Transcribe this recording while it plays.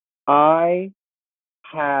I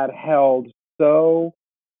had held so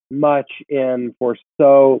much in for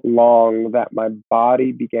so long that my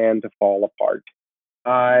body began to fall apart.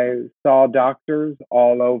 I saw doctors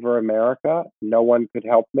all over America. No one could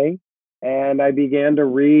help me. And I began to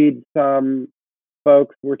read some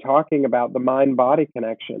folks were talking about the mind body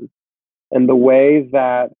connection and the ways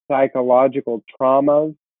that psychological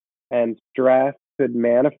traumas and stress could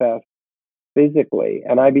manifest physically.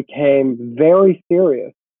 And I became very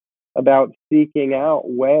serious about seeking out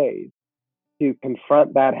ways to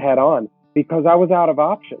confront that head on because I was out of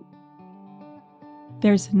options.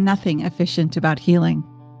 There's nothing efficient about healing.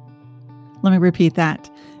 Let me repeat that.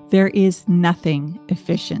 There is nothing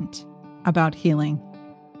efficient about healing.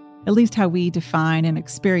 At least how we define and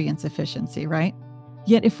experience efficiency, right?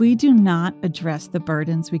 Yet if we do not address the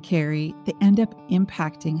burdens we carry, they end up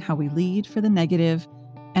impacting how we lead for the negative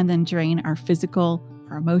and then drain our physical,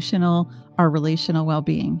 our emotional, our relational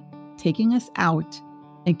well-being, taking us out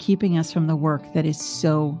and keeping us from the work that is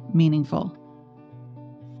so meaningful.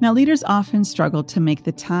 Now, leaders often struggle to make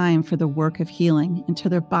the time for the work of healing until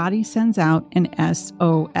their body sends out an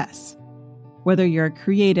SOS. Whether you're a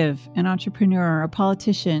creative, an entrepreneur, a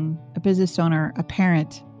politician, a business owner, a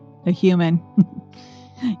parent, a human,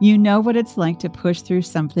 you know what it's like to push through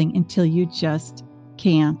something until you just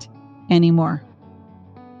can't anymore.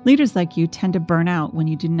 Leaders like you tend to burn out when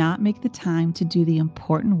you do not make the time to do the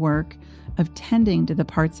important work of tending to the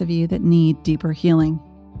parts of you that need deeper healing.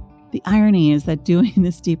 The irony is that doing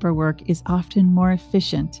this deeper work is often more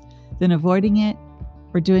efficient than avoiding it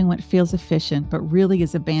or doing what feels efficient but really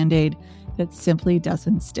is a Band-Aid that simply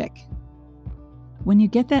doesn't stick. When you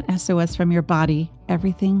get that SOS from your body,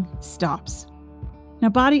 everything stops. Now,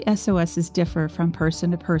 body SOSs differ from person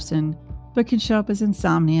to person, but can show up as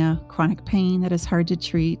insomnia, chronic pain that is hard to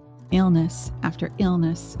treat, illness after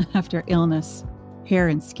illness after illness, hair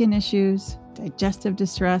and skin issues, digestive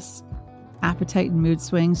distress, appetite and mood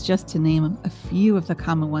swings, just to name a few of the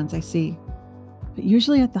common ones I see. But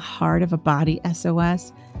usually at the heart of a body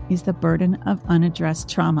SOS is the burden of unaddressed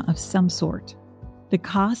trauma of some sort. The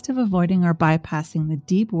cost of avoiding or bypassing the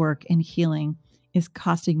deep work and healing is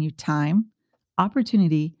costing you time,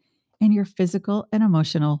 opportunity, and your physical and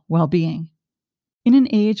emotional well-being. In an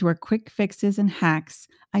age where quick fixes and hacks,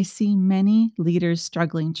 I see many leaders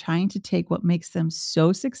struggling trying to take what makes them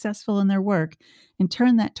so successful in their work and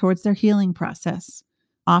turn that towards their healing process,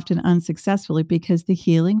 often unsuccessfully because the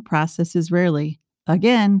healing process is rarely,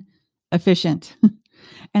 again, efficient.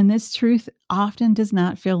 And this truth often does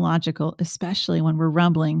not feel logical, especially when we're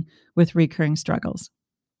rumbling with recurring struggles.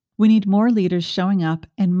 We need more leaders showing up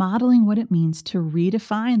and modeling what it means to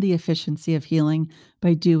redefine the efficiency of healing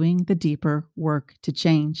by doing the deeper work to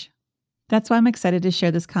change. That's why I'm excited to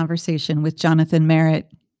share this conversation with Jonathan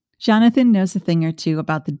Merritt. Jonathan knows a thing or two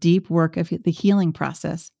about the deep work of the healing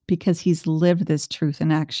process because he's lived this truth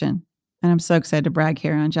in action. And I'm so excited to brag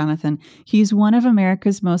here on Jonathan. He's one of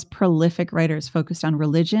America's most prolific writers focused on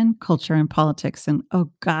religion, culture, and politics. And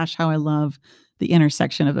oh gosh, how I love the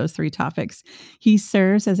intersection of those three topics. He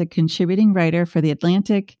serves as a contributing writer for The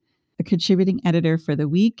Atlantic, a contributing editor for The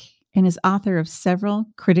Week, and is author of several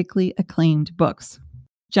critically acclaimed books.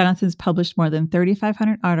 Jonathan's published more than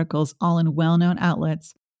 3,500 articles, all in well-known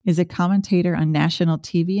outlets, is a commentator on national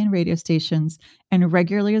TV and radio stations, and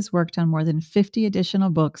regularly has worked on more than 50 additional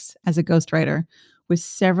books as a ghostwriter, with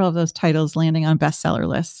several of those titles landing on bestseller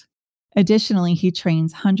lists. Additionally, he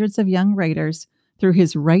trains hundreds of young writers through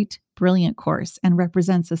his Write Brilliant course and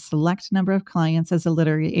represents a select number of clients as a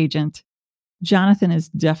literary agent. Jonathan is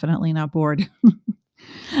definitely not bored.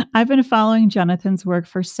 I've been following Jonathan's work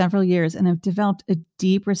for several years and have developed a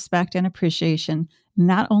deep respect and appreciation,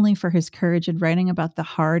 not only for his courage in writing about the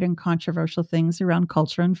hard and controversial things around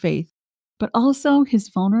culture and faith, but also his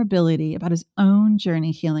vulnerability about his own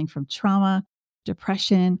journey healing from trauma,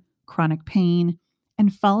 depression, chronic pain,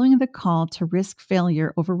 and following the call to risk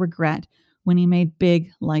failure over regret when he made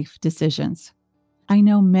big life decisions. I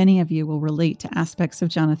know many of you will relate to aspects of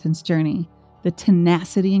Jonathan's journey, the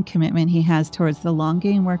tenacity and commitment he has towards the long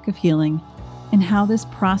game work of healing, and how this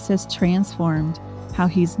process transformed how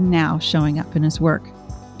he's now showing up in his work.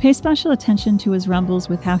 Pay special attention to his rumbles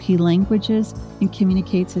with how he languages and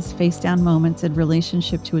communicates his face-down moments in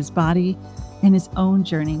relationship to his body and his own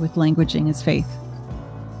journey with languaging his faith.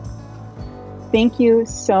 Thank you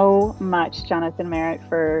so much, Jonathan Merritt,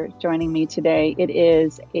 for joining me today. It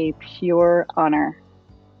is a pure honor.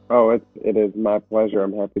 Oh, it is my pleasure.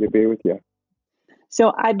 I'm happy to be with you.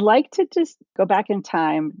 So I'd like to just go back in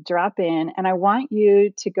time, drop in, and I want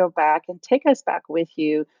you to go back and take us back with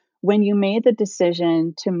you when you made the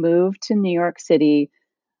decision to move to New York City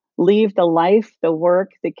leave the life, the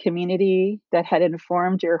work, the community that had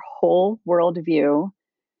informed your whole worldview,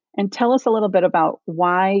 and tell us a little bit about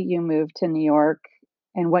why you moved to New York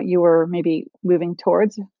and what you were maybe moving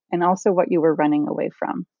towards, and also what you were running away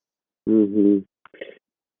from. hmm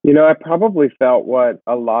I probably felt what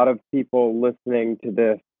a lot of people listening to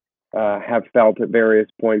this have felt at various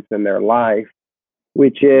points in their life,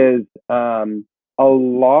 which is a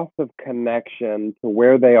loss of connection to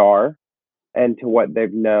where they are and to what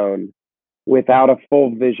they've known without a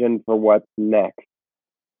full vision for what's next.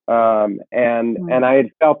 And Mm, I had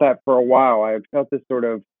felt that for a while. I had felt this sort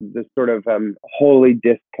of holy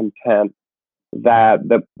discontent that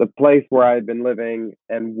the place where I had been living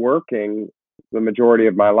and working the majority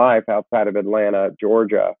of my life outside of Atlanta,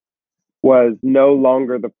 Georgia, was no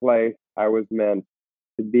longer the place I was meant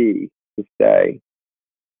to be, to stay.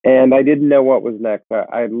 And I didn't know what was next.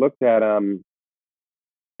 I had looked at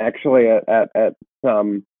actually at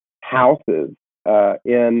some houses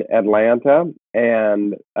in Atlanta,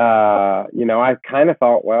 and I kind of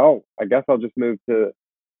thought, well, I guess I'll just move to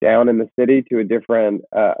down in the city to a different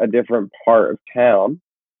part of town.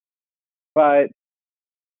 But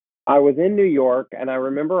I was in New York, and I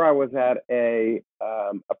remember I was at a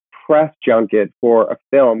press junket for a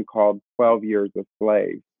film called 12 Years a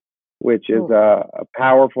Slave, which is oof, a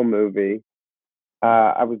powerful movie.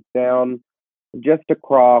 I was down just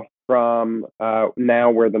across from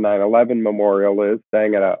now where the 9/11 memorial is,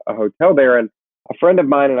 staying at a hotel there. And a friend of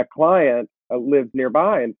mine and a client lives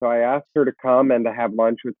nearby. And so I asked her to come and to have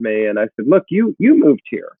lunch with me. And I said, look, you moved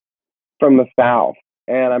here from the South.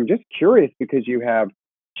 And I'm just curious because you have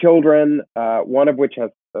children, one of which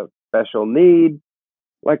has a special need.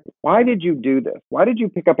 Like, why did you do this? Why did you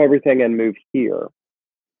pick up everything and move here?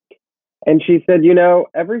 And she said,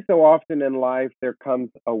 every so often in life, there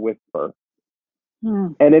comes a whisper.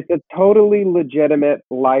 mm, And it's a totally legitimate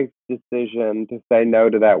life decision to say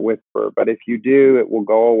no to that whisper. But if you do, it will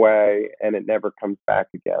go away and it never comes back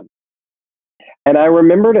again. And I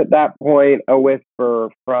remembered at that point a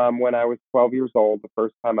whisper from when I was 12 years old, the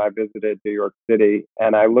first time I visited New York City.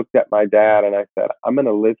 And I looked at my dad and I said, I'm going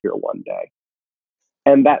to live here one day.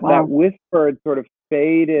 And that wow. whisper had sort of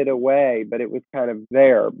faded away, but it was kind of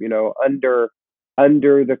there,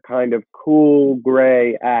 under the kind of cool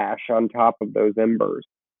gray ash on top of those embers.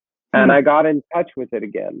 And Hmm, I got in touch with it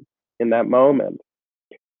again in that moment.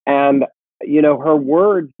 And, her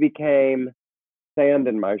words became sand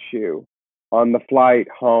in my shoe on the flight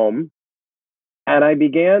home. And I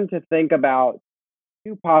began to think about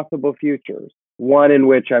two possible futures, one in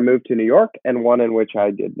which I moved to New York and one in which I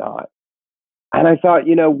did not. And I thought,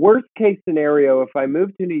 worst case scenario, if I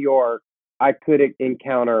moved to New York, I could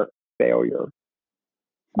encounter failure.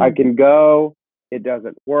 I hmm, can go, it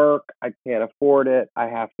doesn't work, I can't afford it, I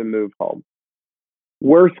have to move home.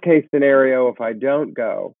 Worst case scenario, if I don't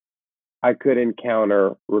go, I could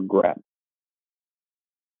encounter regret.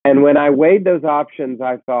 And when I weighed those options,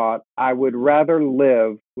 I thought I would rather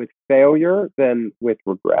live with failure than with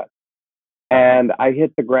regret. And I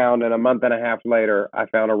hit the ground, and a month and a half later, I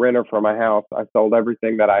found a renter for my house. I sold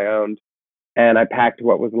everything that I owned, and I packed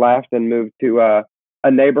what was left and moved to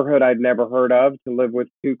a neighborhood I'd never heard of to live with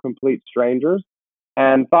two complete strangers.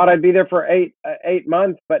 And thought I'd be there for 8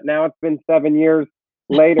 months, but now it's been 7 years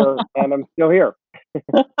later, and I'm still here.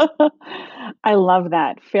 I love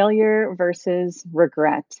that. Failure versus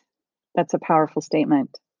regret. That's a powerful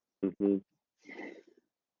statement. hmm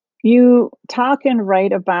You talk and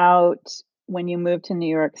write about when you moved to New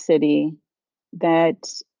York City that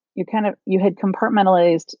you had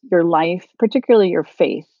compartmentalized your life, particularly your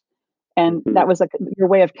faith, and hmm that was like your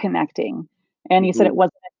way of connecting. And you said hmm it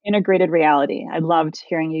wasn't an integrated reality. I loved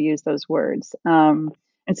hearing you use those words.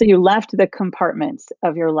 And so you left the compartments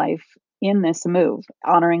of your life in this move,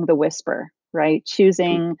 honoring the whisper, right?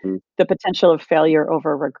 Choosing hmm the potential of failure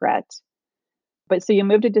over regret. But so you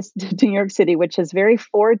moved to to New York City, which has very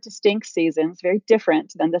 4 distinct seasons, very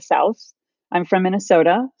different than the South. I'm from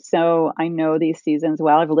Minnesota, so I know these seasons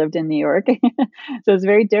well. I've lived in New York, so it's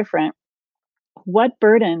very different. What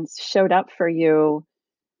burdens showed up for you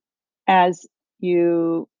as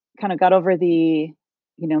you kind of got over the,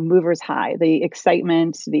 movers high, the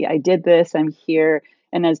excitement, the "I did this, I'm here,"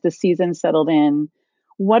 and as the season settled in,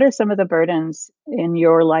 what are some of the burdens in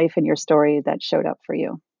your life and your story that showed up for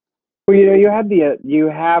you? Well, you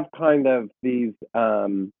have kind of these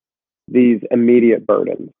immediate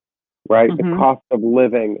burdens, right? The Mhm. cost of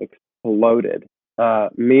living exploded.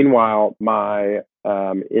 Meanwhile, my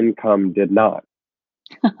income did not.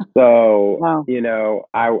 So, Wow.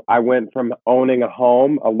 I went from owning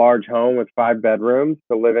a large home with 5 bedrooms,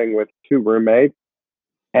 to living with 2 roommates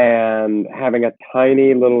and having a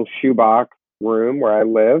tiny little shoebox room where I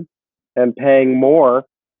lived and paying more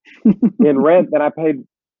in rent than I paid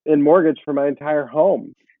in mortgage for my entire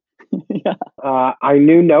home. Yeah. I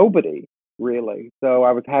knew nobody really, so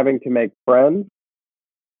I was having to make friends,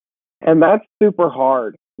 and that's super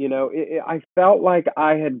hard. I felt like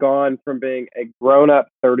I had gone from being a grown-up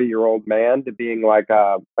 30-year-old man to being like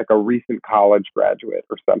a recent college graduate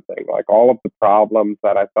or something. Like all of the problems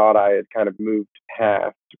that I thought I had kind of moved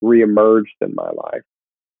past reemerged in my life.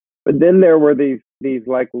 But then there were these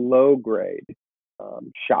like low grade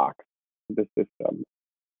shocks to the system,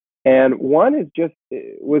 and one is just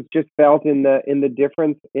was just felt in the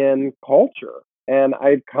difference in culture. And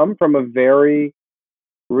I'd come from a very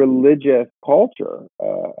religious culture,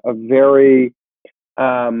 a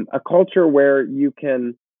culture where you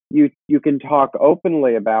can talk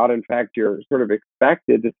openly about. In fact, you're sort of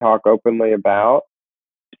expected to talk openly about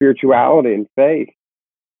spirituality and faith,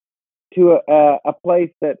 to a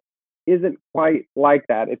place that isn't quite like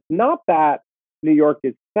that. It's not that New York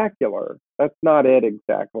is secular. That's not it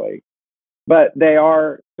exactly. But they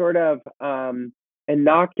are sort of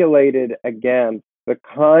inoculated against the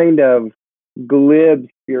kind of glib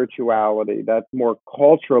spirituality that's more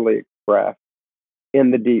culturally expressed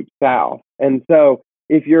in the Deep South. And so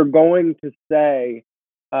if you're going to say,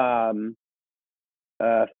 um,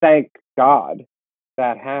 thank God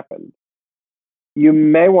that happened, you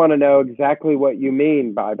may want to know exactly what you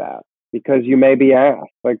mean by that, because you may be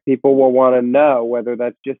asked. Like, people will want to know whether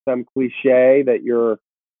that's just some cliche that you're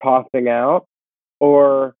tossing out,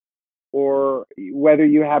 or whether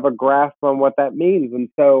you have a grasp on what that means. And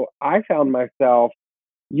so I found myself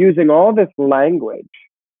using all this language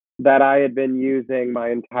that I had been using my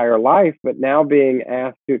entire life, but now being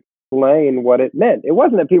asked to explain what it meant. It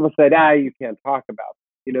wasn't that people said, you can't talk about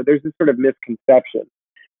it. There's this sort of misconception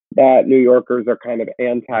that New Yorkers are kind of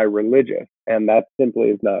anti-religious, and that simply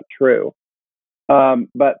is not true.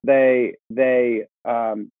 But they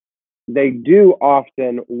do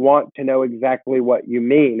often want to know exactly what you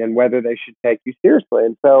mean and whether they should take you seriously.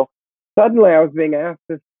 And so suddenly I was being asked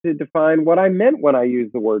to define what I meant when I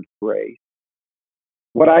used the word grace,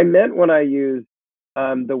 what I meant when I used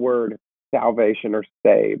the word salvation or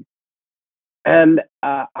saved. And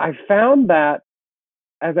I found that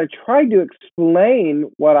as I tried to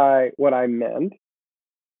explain what I meant,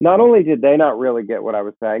 not only did they not really get what I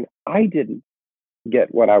was saying, I didn't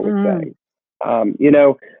get what I was Mm. saying.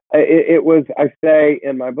 It was, I say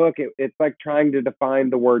in my book, it's like trying to define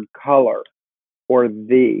the word color or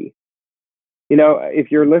the.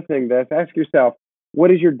 If you're listening to this, ask yourself,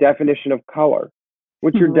 what is your definition of color?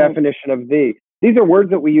 What's your Right. definition of the? These are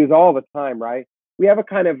words that we use all the time, right? We have a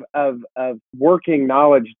kind of working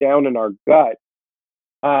knowledge down in our gut.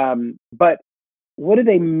 But what do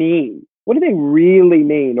they mean? What do they really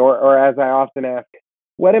mean? Or as I often ask,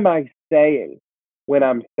 what am I saying when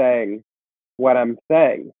I'm saying what I'm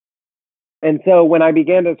saying? And so when I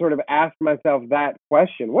began to sort of ask myself that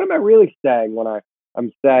question, what am I really saying when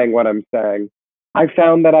I'm saying what I'm saying? I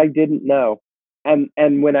found that I didn't know.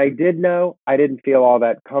 And when I did know, I didn't feel all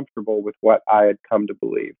that comfortable with what I had come to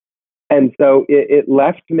believe. And so it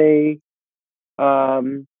left me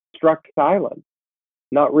struck silent,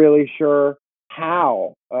 not really sure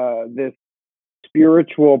how this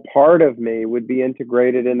spiritual part of me would be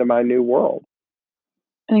integrated into my new world.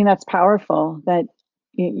 I think that's powerful that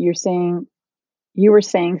you're saying you were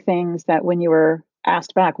saying things that when you were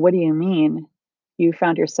asked back, "What do you mean?" You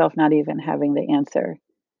found yourself not even having the answer.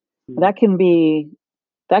 Mm. That can be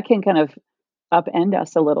that can kind of upend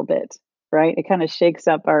us a little bit, right? It kind of shakes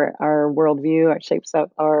up our worldview, it shapes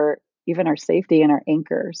up our even our safety and our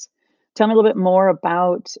anchors. Tell me a little bit more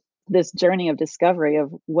about this journey of discovery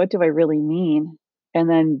of what do I really mean? And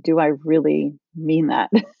then do I really mean that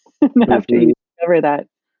after you Mhm. discover that?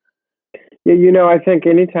 Yeah, I think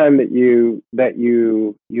anytime that you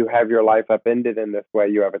have your life upended in this way,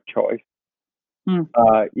 you have a choice. Mm,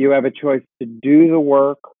 You have a choice to do the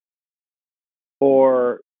work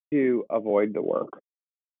or to avoid the work,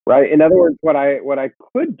 right? In other words, what I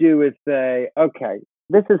could do is say, okay,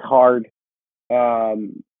 this is hard.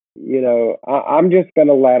 I'm just going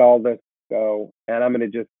to let all this go, and I'm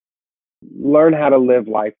going to just learn how to live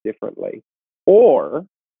life differently. Or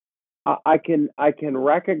I can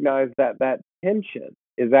recognize that tension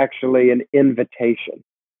is actually an invitation.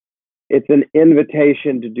 It's an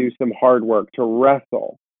invitation to do some hard work, to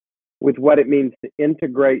wrestle with what it means to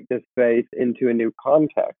integrate this faith into a new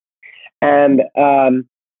context. And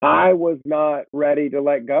I was not ready to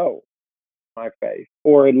let go of my faith,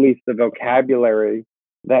 or at least the vocabulary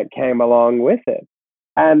that came along with it.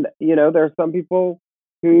 And there are some people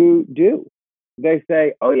who do. They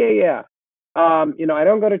say, "Oh yeah, yeah. I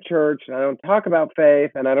don't go to church and I don't talk about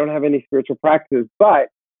faith and I don't have any spiritual practices, but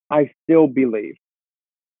I still believe."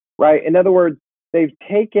 Right? In other words, they've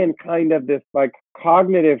taken kind of this like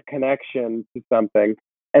cognitive connection to something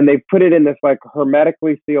and they've put it in this like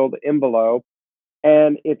hermetically sealed envelope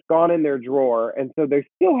and it's gone in their drawer. And so they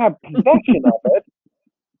still have possession of it,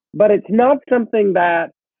 but it's not something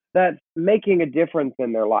that's making a difference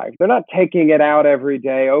in their life. They're not taking it out every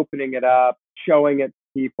day, opening it up, showing it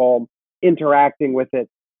to people, interacting with it.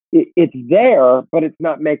 It's there, but it's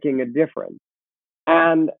not making a difference.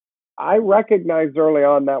 And I recognized early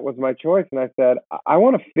on that was my choice. And I said, I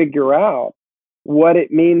want to figure out what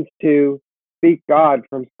it means to speak God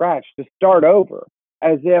from scratch, to start over,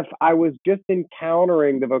 as if I was just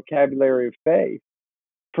encountering the vocabulary of faith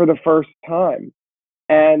for the first time,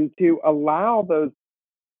 and to allow those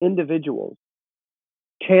individuals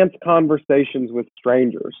chance conversations with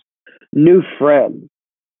strangers, new friends,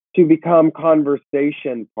 to become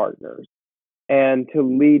conversation partners and to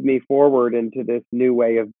lead me forward into this new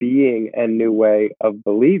way of being and new way of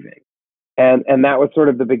believing. And that was sort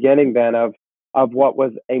of the beginning then of what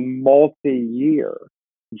was a multi-year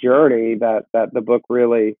journey that the book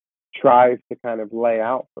really tries to kind of lay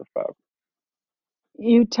out for folks.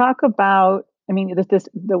 You talk about, I mean, this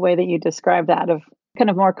the way that you describe that of kind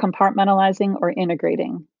of more compartmentalizing or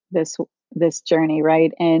integrating this journey,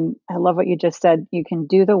 right? And I love what you just said. You can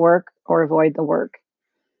do the work or avoid the work.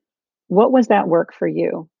 What was that work for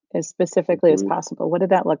you, as specifically as Mhm. possible? What did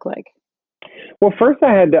that look like? Well, first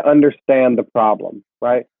I had to understand the problem,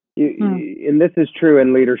 right? Mm, And this is true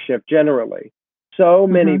in leadership generally. So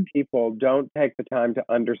many mhm. people don't take the time to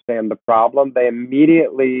understand the problem. They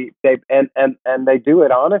immediately and they do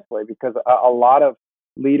it honestly because a lot of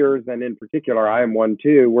leaders, and in particular I am one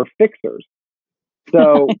too, we're fixers.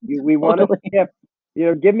 So we want to Totally.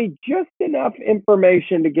 skip, give me just enough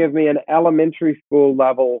information to give me an elementary school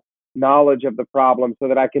level knowledge of the problem so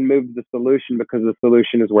that I can move to the solution because the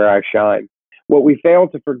solution is where I shine. What we fail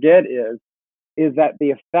to forget is that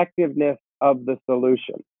the effectiveness of the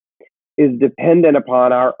solution is dependent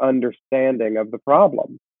upon our understanding of the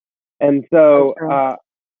problem. And So so true.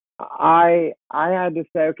 I had to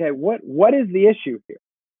say, okay, what is the issue here?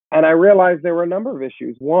 And I realized there were a number of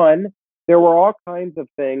issues. One, there were all kinds of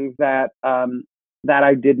things that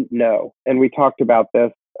I didn't know, and we talked about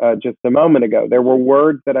this just a moment ago. There were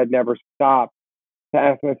words that I'd never stopped to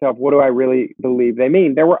ask myself, what do I really believe they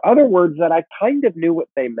mean? There were other words that I kind of knew what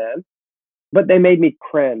they meant, but they made me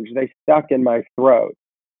cringe. They stuck in my throat.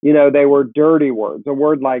 They were dirty words. A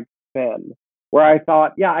word like sin, where I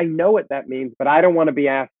thought, yeah, I know what that means, but I don't want to be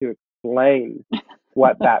asked to explain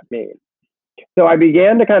what that means. So I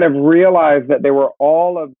began to kind of realize that there were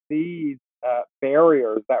all of these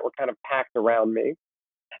barriers that were kind of packed around me.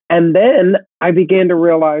 And then I began to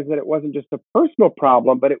realize that it wasn't just a personal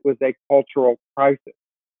problem, but it was a cultural crisis.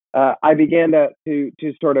 I began to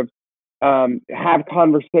sort of have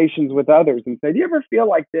conversations with others and say, "Do you ever feel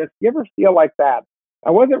like this? Do you ever feel like that?" I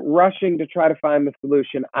wasn't rushing to try to find the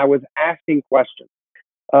solution. I was asking questions.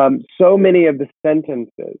 So many of the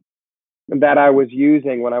sentences that I was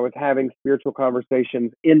using when I was having spiritual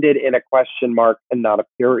conversations ended in a question mark and not a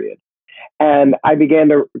period. And I began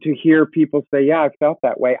to hear people say, "Yeah, I felt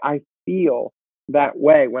that way. I feel that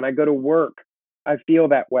way. When I go to work, I feel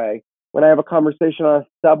that way. When I have a conversation on a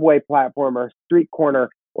subway platform or a street corner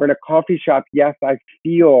or in a coffee shop, yes, I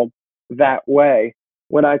feel that way.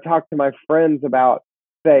 When I talk to my friends about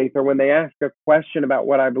faith or when they ask a question about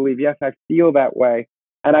what I believe, yes, I feel that way."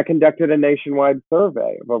 And I conducted a nationwide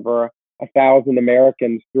survey of over 1,000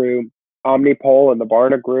 Americans through Omnipol and the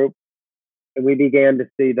Barna Group, and we began to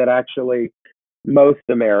see that actually most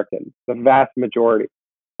Americans, the vast majority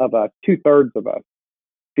of us, 2/3 of us,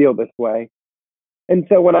 feel this way. And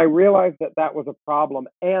so when I realized that that was a problem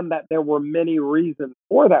and that there were many reasons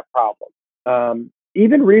for that problem,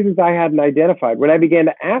 even reasons I hadn't identified, when I began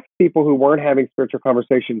to ask people who weren't having spiritual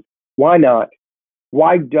conversations, why not?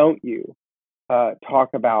 Why don't you talk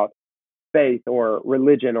about faith or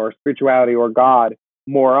religion or spirituality or God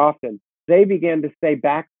more often? They began to say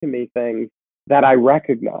back to me things that I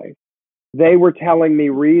recognized. They were telling me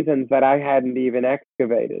reasons that I hadn't even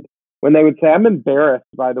excavated. When they would say, "I'm embarrassed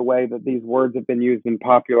by the way that these words have been used in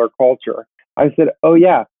popular culture," I said, "Oh,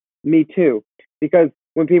 yeah, me too." Because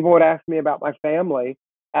when people would ask me about my family,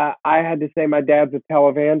 I had to say my dad's a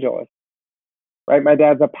televangelist, right? My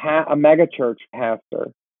dad's a mega church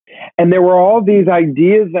pastor. And there were all these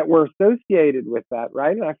ideas that were associated with that,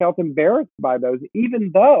 right? And I felt embarrassed by those,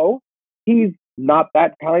 even though he's not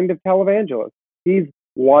that kind of televangelist. He's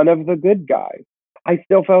one of the good guys. I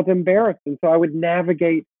still felt embarrassed. And so I would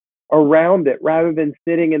navigate around it rather than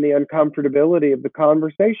sitting in the uncomfortability of the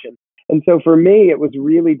conversation. And so for me, it was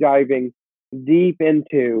really diving deep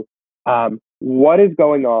into what is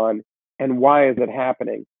going on and why is it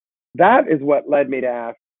happening. That is what led me to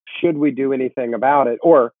ask, should we do anything about it?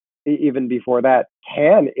 Or even before that,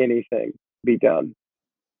 can anything be done?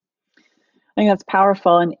 I think that's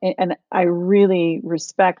powerful, and I really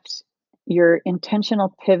respect your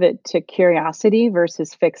intentional pivot to curiosity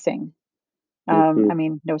versus fixing. Mhm. I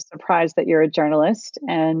mean, no surprise that you're a journalist,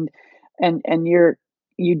 and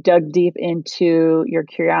you dug deep into your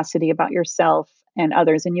curiosity about yourself and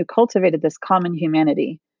others, and you cultivated this common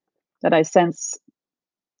humanity that I sense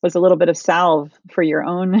was a little bit of salve for your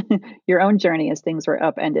own your own journey as things were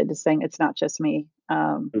upended, to saying it's not just me.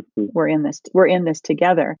 Mhm. We're in this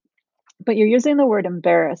together. But you're using the word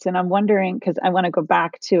embarrass, and I'm wondering because I want to go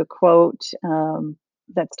back to a quote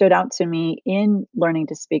that stood out to me in learning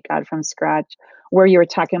to speak out from scratch, where you were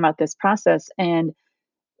talking about this process. And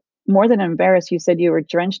more than embarrassed, you said you were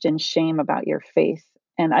drenched in shame about your faith.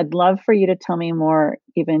 And I'd love for you to tell me more,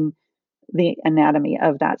 even the anatomy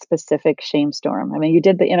of that specific shame storm. I mean, you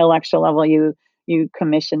did the intellectual level, you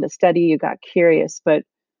commissioned a study, you got curious, but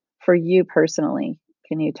for you personally,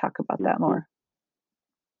 can you talk about that Mhm. more?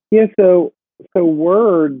 Yeah, so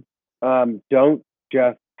words don't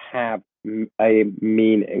just have a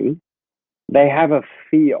meaning; they have a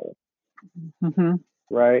feel, Hmm.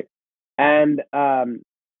 right? And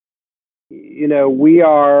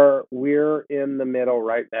we're in the middle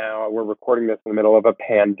right now. We're recording this in the middle of a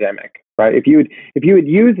pandemic, right? If you would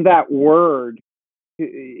use that word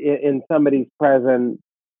in somebody's presence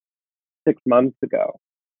 6 months ago,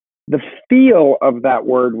 the feel of that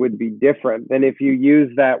word would be different than if you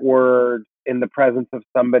use that word in the presence of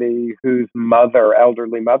somebody whose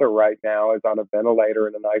elderly mother right now is on a ventilator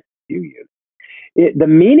in an ICU unit. The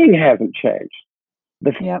meaning hasn't changed.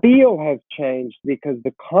 The Yep. feel has changed because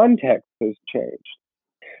the context has changed.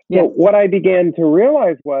 So Yes. what I began to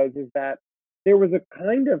realize is that there was a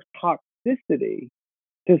kind of toxicity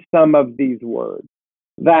to some of these words,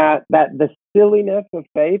 that the silliness of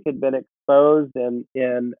faith had been exposed in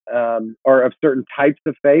or of certain types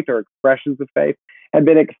of faith or expressions of faith had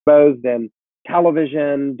been exposed in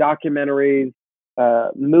television, documentaries,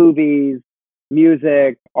 movies,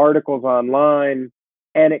 music, articles online,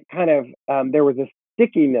 and it kind of there was a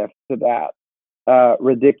stickiness to that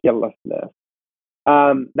ridiculousness,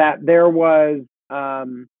 that there was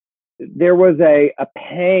a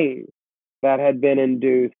pain that had been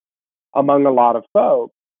induced among a lot of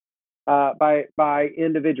folks by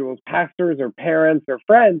individuals, pastors or parents or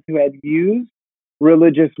friends who had used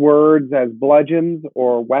religious words as bludgeons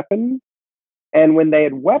or weapons. And when they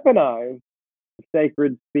had weaponized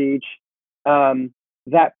sacred speech,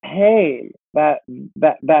 that pain, that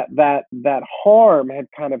harm had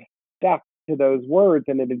kind of stuck to those words,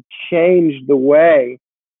 and it had changed the way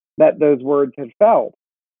that those words had felt.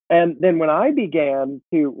 And then when I began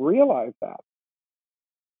to realize that,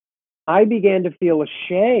 I began to feel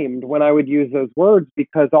ashamed when I would use those words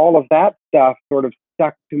because all of that stuff sort of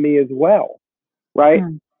stuck to me as well, right?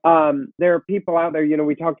 Mm. There are people out there,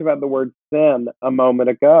 we talked about the word sin a moment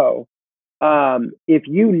ago. If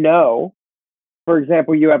for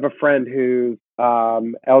example, you have a friend who's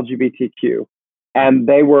LGBTQ, and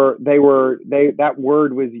that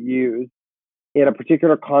word was used in a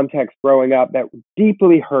particular context growing up that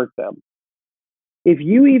deeply hurt them. If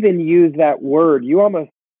you even use that word, you almost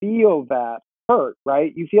feel that hurt,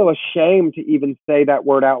 right? You feel ashamed to even say that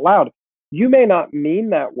word out loud. You may not mean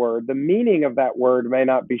that word. The meaning of that word may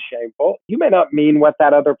not be shameful. You may not mean what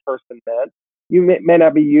that other person meant. You may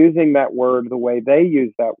not be using that word the way they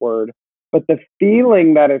use that word, but the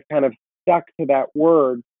feeling that is kind of stuck to that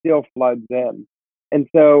word still floods in. And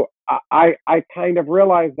so I kind of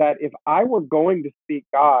realized that if I were going to speak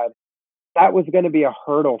God, that was going to be a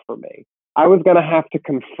hurdle for me. I was going to have to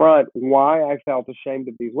confront why I felt ashamed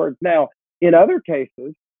of these words. Now, in other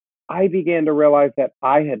cases, I began to realize that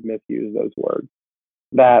I had misused those words,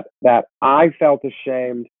 that I felt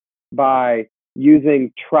ashamed by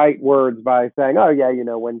using trite words, by saying, "Oh yeah,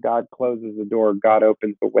 when God closes the door, God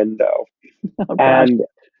opens the window," Oh gosh. and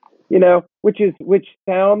which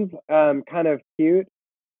sounds kind of cute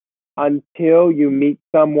until you meet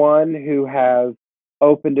someone who has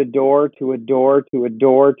opened a door to a door to a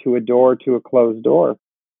door to a door to a closed door.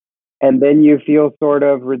 And then you feel sort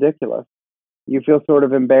of ridiculous. You feel sort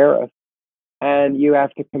of embarrassed. And you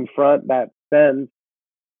have to confront that sense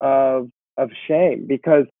of shame,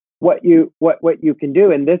 because what you can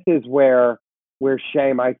do, and this is where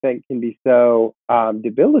shame, I think, can be so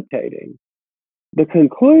debilitating. The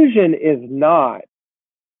conclusion is not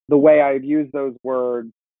the way I've used those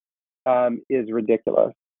words is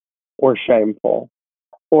ridiculous or shameful,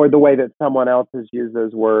 or the way that someone else has used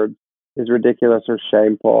those words is ridiculous or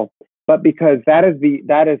shameful. But because that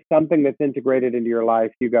is something that's integrated into your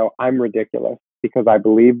life, you go, I'm ridiculous because I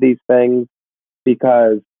believe these things,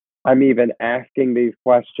 because I'm even asking these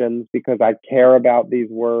questions, because I care about these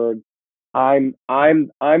words. I'm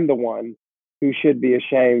the one who should be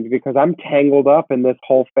ashamed because I'm tangled up in this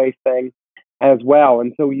whole faith thing as well.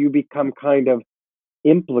 And so you become kind of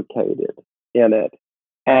implicated in it.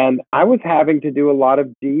 And I was having to do a lot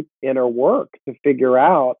of deep inner work to figure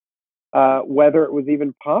out whether it was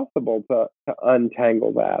even possible to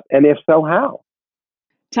untangle that. And if so, how?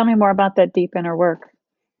 Tell me more about that deep inner work.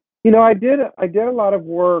 I did a lot of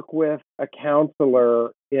work with a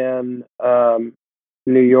counselor in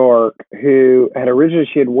New York who had originally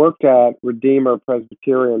she had worked at Redeemer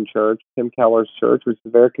Presbyterian Church, Tim Keller's church, which is a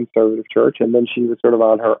very conservative church, and then she was sort of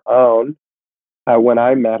on her own when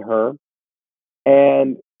I met her,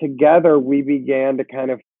 and together we began to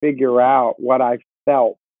kind of figure out what I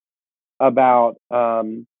felt about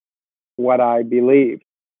what I believed,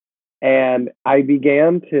 and I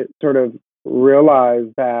began to sort of realize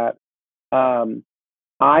that um,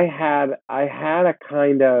 I had a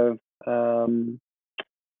kind of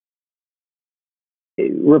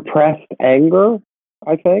repressed anger,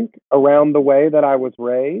 I think, around the way that I was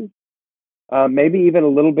raised. Maybe even a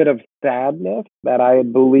little bit of sadness that I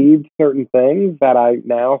had believed certain things that I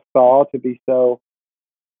now saw to be so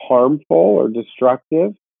harmful or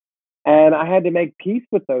destructive. And I had to make peace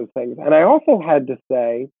with those things. And I also had to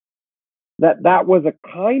say that that was a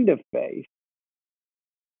kind of faith,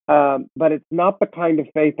 but it's not the kind of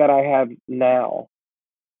faith that I have now.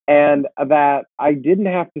 And that I didn't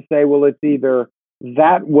have to say, well, it's either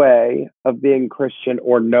that way of being Christian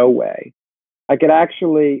or no way. I could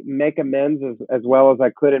actually make amends as well as I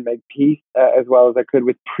could and make peace as well as I could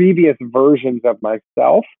with previous versions of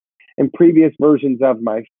myself and previous versions of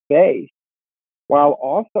my faith, while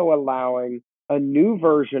also allowing a new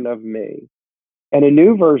version of me and a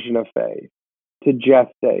new version of faith to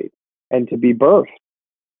gestate and to be birthed,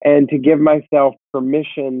 and to give myself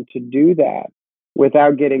permission to do that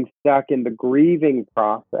without getting stuck in the grieving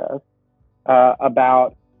process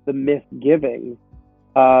about the misgivings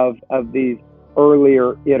of these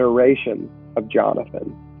earlier iterations of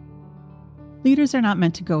Jonathan. Leaders are not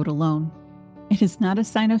meant to go it alone. It is not a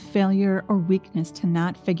sign of failure or weakness to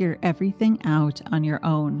not figure everything out on your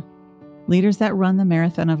own. Leaders that run the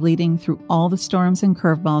marathon of leading through all the storms and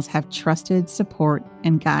curveballs have trusted support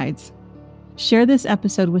and guides. Share this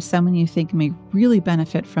episode with someone you think may really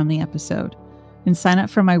benefit from the episode, and sign up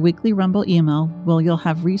for my weekly Rumble email where you'll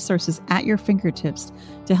have resources at your fingertips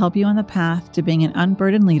to help you on the path to being an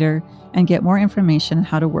unburdened leader and get more information on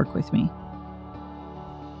how to work with me.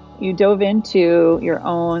 You dove into your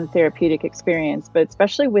own therapeutic experience, but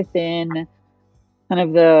especially within kind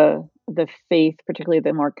of the faith, particularly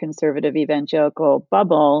the more conservative evangelical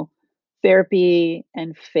bubble, therapy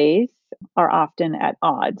and faith are often at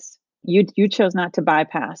odds. You chose not to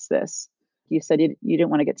bypass this. You said you didn't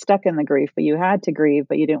want to get stuck in the grief, but you had to grieve,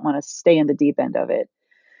 but you didn't want to stay in the deep end of it.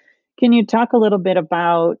 Can you talk a little bit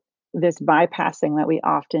about this bypassing that we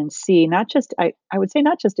often see, not just, I would say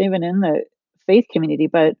not just even in the faith community,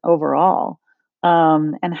 but overall,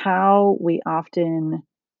 and how we often,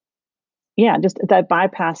 yeah, just that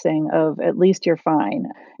bypassing of at least you're fine,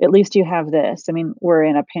 at least you have this. I mean, we're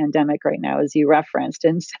in a pandemic right now, as you referenced.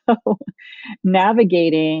 And so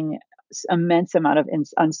navigating immense amount of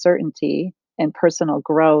uncertainty and personal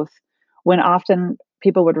growth when often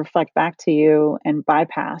people would reflect back to you and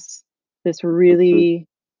bypass this Mm-hmm. really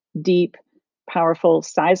deep, powerful,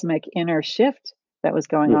 seismic inner shift that was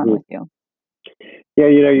going on Mm-hmm. with you. Yeah,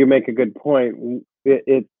 you make a good point.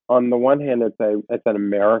 It on the one hand, it's an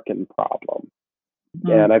American problem,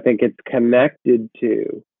 Mm, and I think it's connected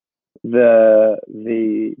to the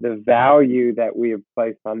value that we have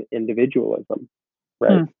placed on individualism,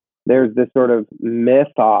 right? mm, There's this sort of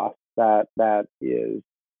mythos that is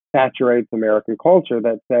saturates American culture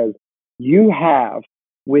that says you have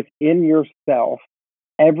within yourself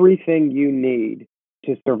everything you need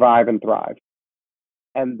to survive and thrive.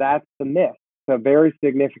 And that's the myth. It's a very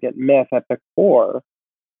significant myth at the core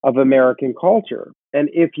of American culture. And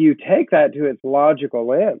if you take that to its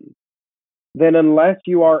logical end, then unless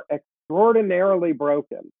you are extraordinarily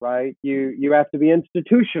broken, right? You have to be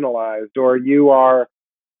institutionalized, or you are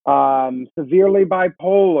severely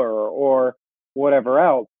bipolar, or whatever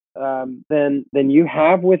else. Then you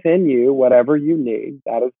have within you whatever you need.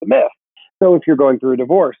 That is the myth. So if you're going through a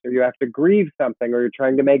divorce, or you have to grieve something, or you're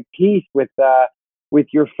trying to make peace with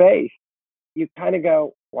your faith, you kind of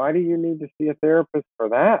go, why do you need to see a therapist for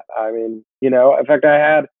that? I mean, in fact,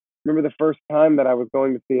 remember the first time that I was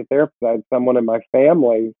going to see a therapist, I had someone in my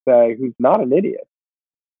family say, who's not an idiot,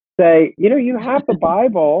 say, you have the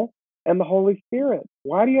Bible and the Holy Spirit.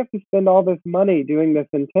 Why do you have to spend all this money doing this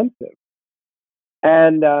intensive?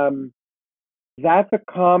 And that's a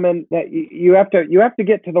common that you have to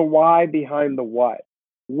get to the why behind the what.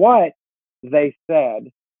 What they said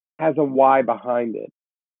has a why behind it,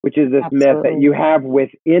 which is this myth that Absolutely. you have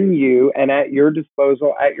within you and at your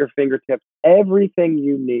disposal, at your fingertips, everything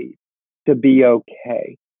you need to be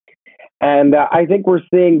okay. And I think we're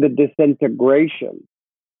seeing the disintegration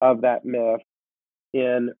of that myth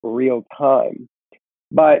in real time.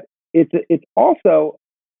 But it's also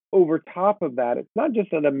over top of that, it's not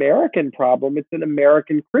just an American problem, it's an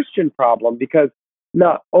American Christian problem because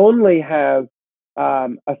not only has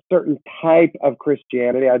a certain type of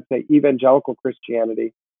Christianity, I'd say evangelical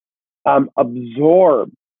Christianity,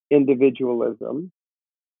 absorbed individualism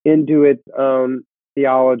into its own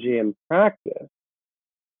theology and practice,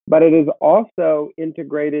 but it has also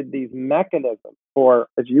integrated these mechanisms for,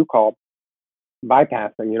 as you call,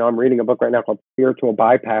 bypassing. I'm reading a book right now called Spiritual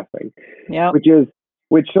Bypassing, Yep. which is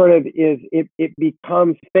which sort of is it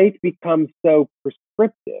becomes faith becomes so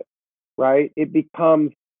prescriptive, right? It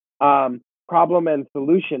becomes problem and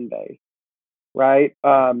solution based, right?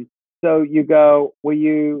 So you go, will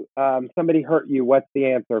you somebody hurt you? What's the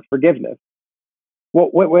answer? Forgiveness. Well,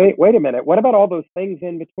 wait a minute. What about all those things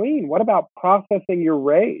in between? What about processing your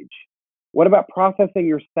rage? What about processing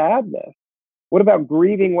your sadness? What about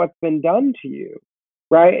grieving what's been done to you?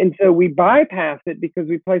 Right. And so we bypass it because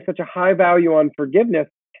we place such a high value on forgiveness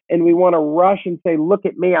and we want to rush and say, look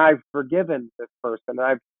at me, I've forgiven this person.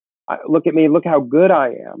 Look at me, look how good I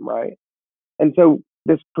am. Right. And so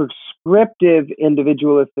this prescriptive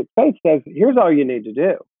individualistic faith says, here's all you need to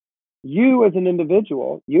do. You as an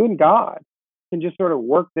individual, you and God can just sort of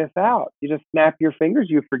work this out. You just snap your fingers,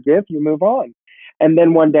 you forgive, you move on. And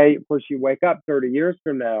then one day, of course, you wake up 30 years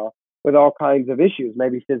from now with all kinds of issues,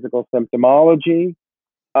 maybe physical symptomology,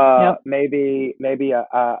 Yep. maybe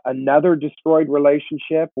another destroyed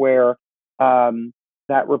relationship where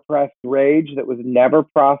that repressed rage that was never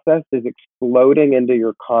processed is exploding into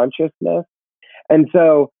your consciousness. And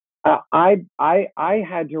so I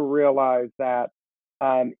had to realize that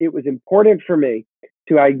it was important for me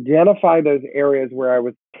to identify those areas where I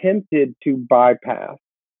was tempted to bypass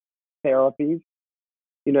therapies,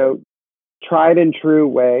 you know, tried and true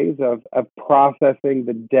ways of processing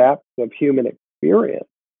the depths of human experience.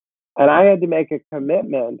 And I had to make a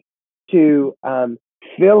commitment to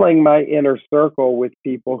filling my inner circle with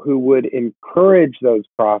people who would encourage those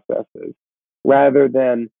processes rather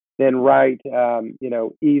than write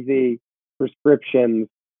easy prescriptions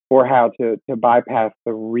for how to bypass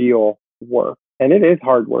the real work. And it is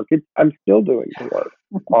hard work. I'm still doing the work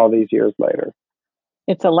all these years later.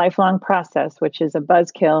 It's a lifelong process, which is a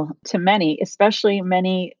buzzkill to many, especially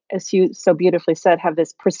many, as you so beautifully said, have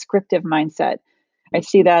this prescriptive mindset. I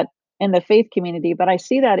see Mhm, that in the faith community, but I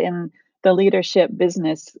see that in the leadership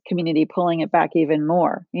business community pulling it back even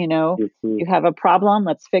more. mhm, You have a problem,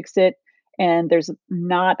 let's fix it. And there's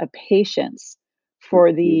not a patience for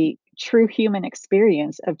mhm, the true human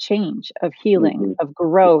experience of change, of healing, mhm, of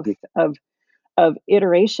growth, mhm, of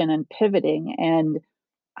iteration and pivoting. And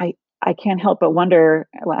I I can't help but wonder,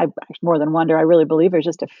 well, I more than wonder, I really believe there's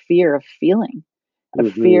just a fear of feeling, a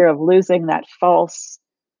mhm, fear of losing that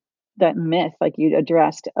myth like you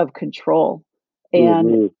addressed of control.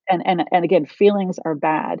 And mhm, and again, feelings are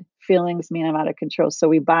bad. Feelings mean I'm out of control. So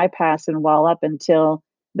we bypass and wall up until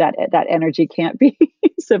that energy can't be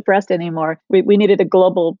suppressed anymore. We needed a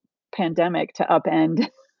global pandemic to upend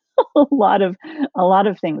a lot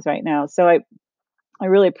of things right now. So I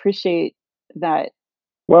really appreciate that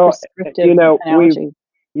Well, prescriptive analogy.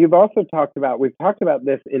 we've talked about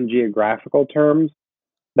this in geographical terms,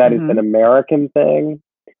 that it's an Mhm. American thing.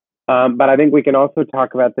 But I think we can also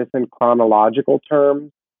talk about this in chronological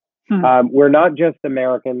terms. Hmm. We're not just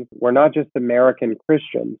Americans. We're not just American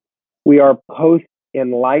Christians. We are post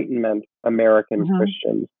Enlightenment American Mhm.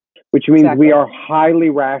 Christians, which means we Exactly. are highly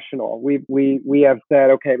rational. We have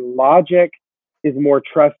said, okay, logic is more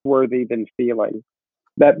trustworthy than feeling.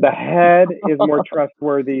 That the head is more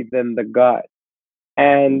trustworthy than the gut.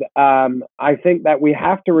 And I think that we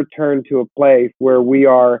have to return to a place where we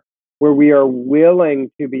are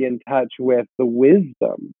willing to be in touch with the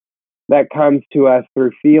wisdom that comes to us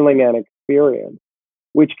through feeling and experience,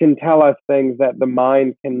 which can tell us things that the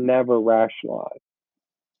mind can never rationalize.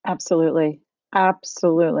 Absolutely.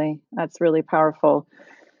 Absolutely. That's really powerful.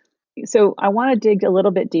 So I want to dig a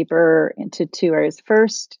little bit deeper into two areas.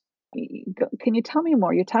 First, Can you tell me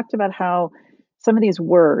more? You talked about how some of these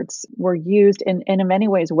words were used and in many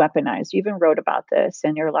ways weaponized. You even wrote about this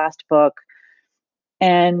in your last book,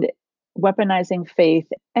 and weaponizing faith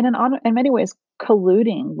and in many ways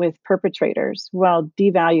colluding with perpetrators while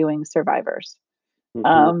devaluing survivors.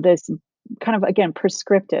 Hmm. This kind of again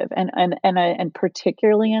prescriptive and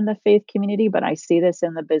particularly in the faith community, but I see this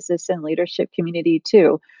in the business and leadership community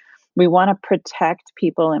too. We want to protect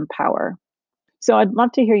people in power. So I'd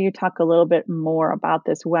love to hear you talk a little bit more about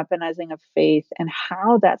this weaponizing of faith and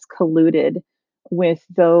how that's colluded with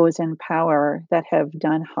those in power that have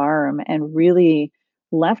done harm and really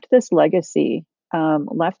left this legacy,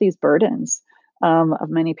 left these burdens of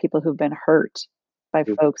many people who've been hurt by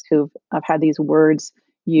folks who've have had these words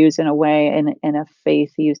used in a way and a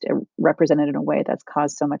faith used represented in a way that's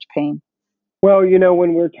caused so much pain. Well,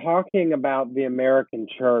 when we're talking about the American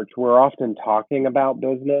church, we're often talking about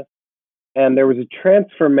business. And there was a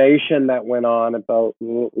transformation that went on at the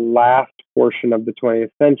last portion of the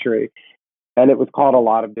 20th century. And it was called a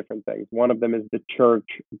lot of different things. One of them is the church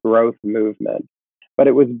growth movement. But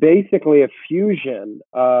it was basically a fusion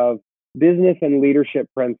of business and leadership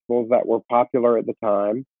principles that were popular at the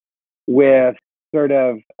time with sort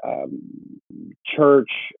of church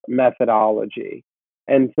methodology.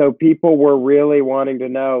 And so people were really wanting to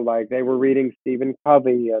know, like they were reading Stephen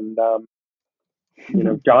Covey and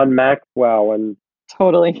John Maxwell and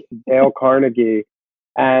Totally. Dale Carnegie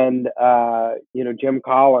and Jim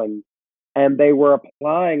Collins, and they were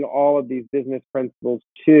applying all of these business principles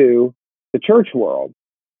to the church world.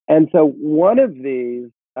 And so one of these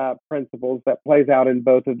principles that plays out in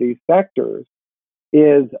both of these sectors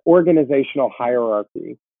is organizational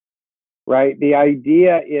hierarchy. Right. The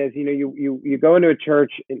idea is, you go into a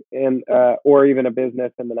church or even a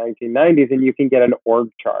business in the 1990s, and you can get an org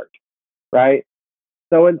chart. Right.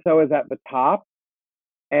 So and so is at the top,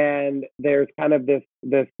 and there's kind of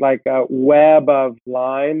this like a web of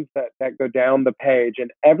lines that go down the page,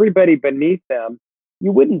 and everybody beneath them,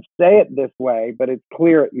 you wouldn't say it this way, but it's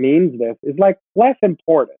clear it means this, is like less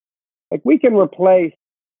important. Like we can replace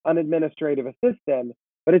an administrative assistant,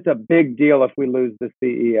 but it's a big deal if we lose the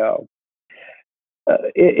CEO.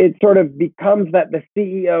 It sort of becomes that the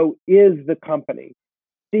CEO is the company.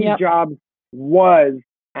 Steve Yep. Jobs was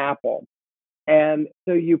Apple. And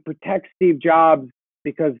so you protect Steve Jobs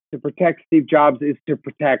because to protect Steve Jobs is to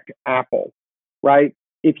protect Apple, right?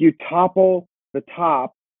 If you topple the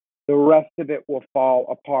top, the rest of it will fall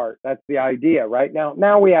apart. That's the idea, right?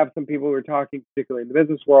 Now we have some people who are talking, particularly in the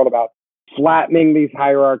business world, about flattening these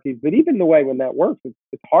hierarchies. But even the way when that works,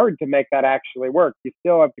 it's hard to make that actually work. You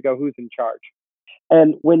still have to go, who's in charge?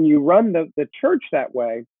 And when you run the church that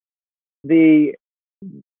way, the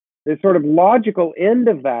the sort of logical end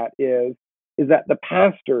of that is that the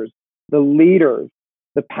pastors, the leaders,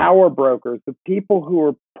 the power brokers, the people who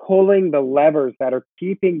are pulling the levers that are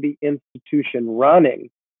keeping the institution running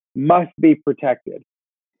must be protected.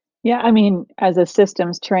 Yeah, I mean, as a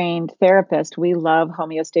systems trained therapist, we love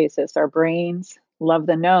homeostasis. Our brains love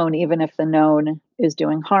the known, even if the known is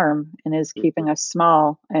doing harm and is Mhm. keeping us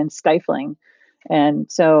small and stifling.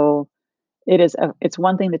 And so it's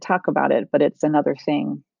one thing to talk about it, but it's another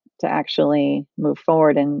thing to actually move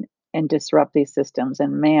forward and disrupt these systems.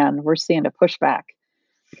 And man, we're seeing a pushback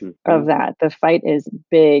of Mhm. that. The fight is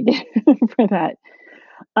big for that.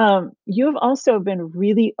 You've also been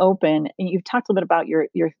really open, and you've talked a little bit about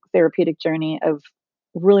your therapeutic journey of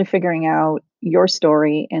really figuring out your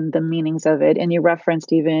story and the meanings of it. And you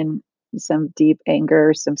referenced even some deep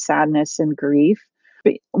anger, some sadness and grief.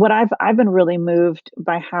 But what I've been really moved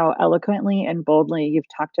by how eloquently and boldly you've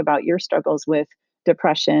talked about your struggles with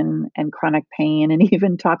depression and chronic pain and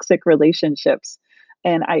even toxic relationships.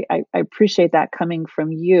 And I appreciate that coming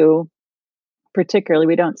from you particularly.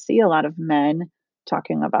 We don't see a lot of men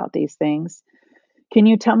talking about these things. Can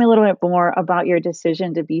you tell me a little bit more about your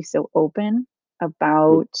decision to be so open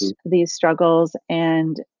about Mhm. these struggles?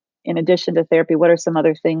 And in addition to therapy, what are some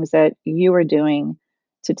other things that you are doing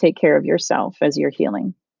to take care of yourself as you're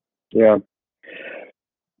healing? Yeah.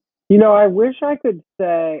 I wish I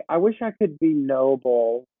could be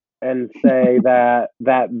noble and say that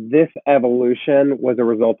this evolution was a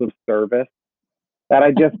result of service. That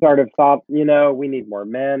I just sort of thought, we need more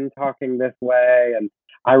men talking this way, and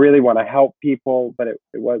I really want to help people, but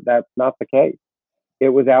that's not the case. It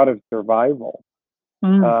was out of survival.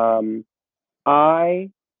 Mm, Um,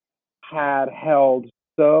 I had held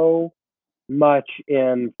so much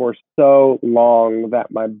in for so long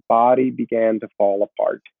that my body began to fall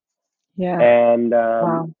apart. yeah. And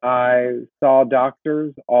Wow. I saw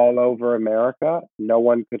doctors all over America. No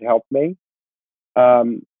one could help me.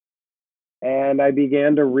 Um, and I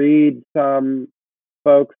began to read some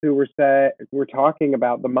folks who were talking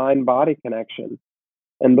about the mind body connection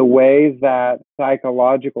and the ways that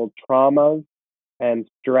psychological traumas and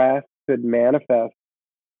stress could manifest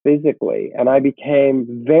physically. And I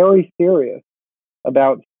became very serious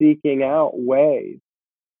about seeking out ways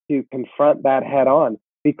to confront that head on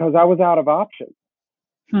because I was out of options.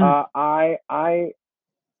 Hmm.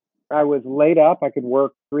 I was laid up. I could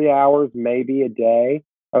work 3 hours, maybe a day.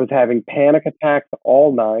 I was having panic attacks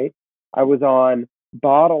all night. I was on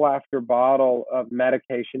bottle after bottle of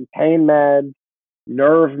medication, pain meds,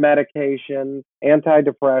 nerve medication,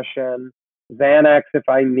 antidepressant, Xanax if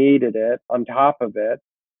I needed it, on top of it,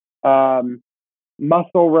 um,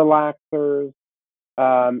 muscle relaxers,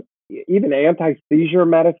 even anti-seizure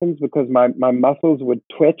medicines because my muscles would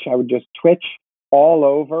twitch. I would just twitch all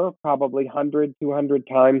over, probably 100, 200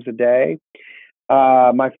 times a day.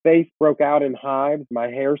 My face broke out in hives. My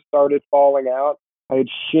hair started falling out. I had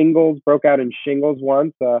shingles, broke out in shingles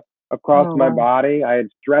once across Oh, my wow. body. I had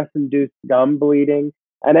stress-induced gum bleeding.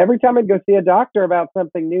 And every time I'd go see a doctor about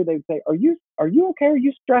something new, they'd say, "Are you okay? Are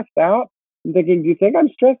you stressed out?" I'm thinking, "Do you think I'm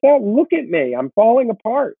stressed out? Look at me. I'm falling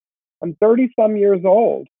apart. I'm 30 some years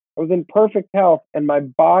old. I was in perfect health, and my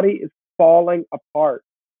body is falling apart."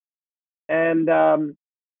 And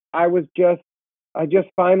I was just I just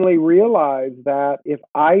finally realized that if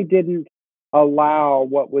I didn't allow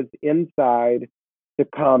what was inside to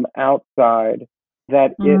come outside,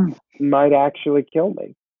 that it Mm. might actually kill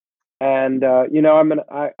me. And I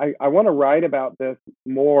want to write about this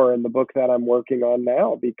more in the book that I'm working on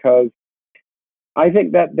now because I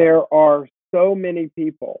think that there are so many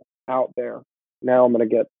people out there. Now I'm going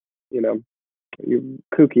to get, you know, you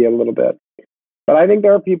kooky a little bit, but I think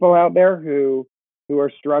there are people out there who are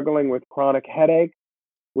struggling with chronic headaches,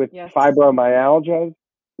 with Yes. fibromyalgia,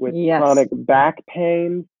 with Yes. chronic back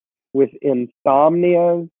pain, with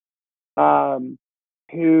insomnia, um,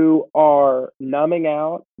 who are numbing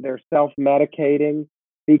out, they're self medicating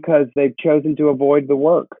because they've chosen to avoid the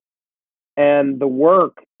work. And the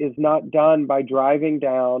work is not done by driving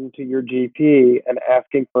down to your GP and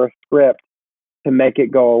asking for a script to make it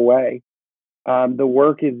go away. The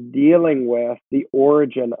work is dealing with the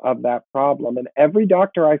origin of that problem. And every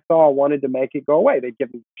doctor I saw wanted to make it go away. They'd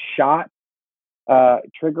give me shots,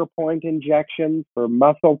 trigger point injections for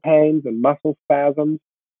muscle pains and muscle spasms.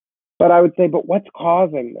 But I would say, but what's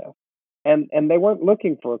causing this? And they weren't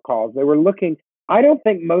looking for a cause. They were looking. I don't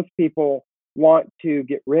think most people want to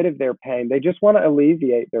get rid of their pain. They just want to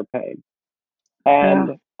alleviate their pain. Yeah.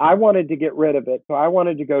 And I wanted to get rid of it, so I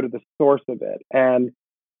wanted to go to the source of it. And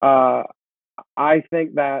uh, I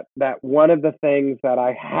think that one of the things that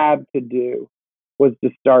I had to do was to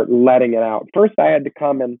start letting it out. First, I had to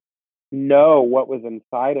come and know what was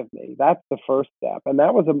inside of me. That's the first step, and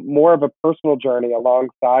that was more of a personal journey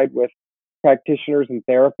alongside with practitioners and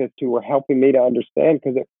therapists who were helping me to understand.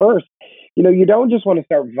 Because at first, you don't just want to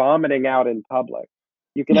start vomiting out in public.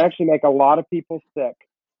 You can actually make a lot of people sick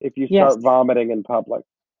if you Yes. start vomiting in public.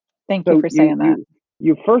 Thank you So for you saying that. you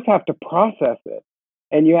you first have to process it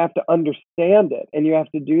and you have to understand it and you have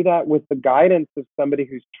to do that with the guidance of somebody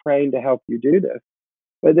who's trained to help you do this.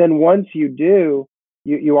 But then once you do,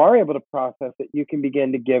 you are able to process it. You can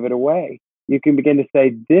begin to give it away. You can begin to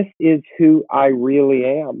say, "This is who I really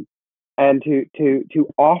am," and to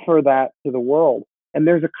offer that to the world. And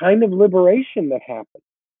there's a kind of liberation that happens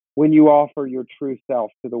when you offer your true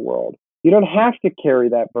self to the world. You don't have to carry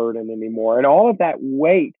that burden anymore, and all of that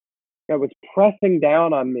weight that was pressing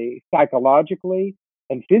down on me psychologically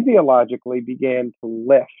and physiologically began to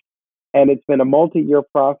lift. And it's been a multi-year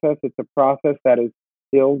process. It's a process that is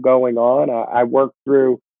still going on. I worked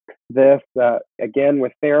through this again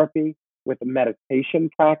with therapy, with meditation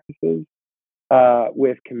practices,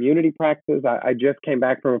 with community practices. I just came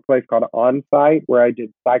back from a place called Onsite where I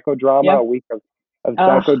did psychodrama, Yeah. a week of Oh,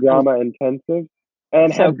 psychodrama intensive,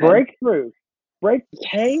 and so had good. breakthroughs. Break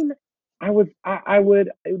Yes. pain. I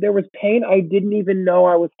would, there was pain I didn't even know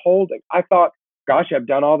I was holding. I thought, gosh, I've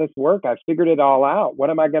done all this work. I've figured it all out.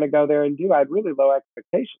 What am I going to go there and do? I had really low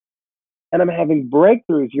expectations. And I'm having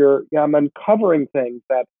breakthroughs. I'm uncovering things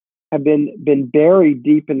that have been buried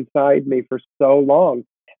deep inside me for so long.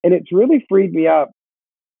 And it's really freed me up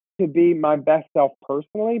to be my best self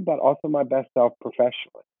personally, but also my best self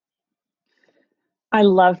professionally. I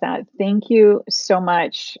love that. Thank you so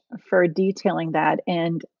much for detailing that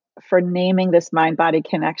and for naming this mind body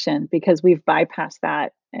connection because we've bypassed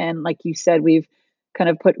that. And like you said, we've kind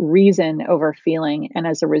of put reason over feeling. And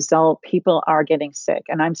as a result, people are getting sick.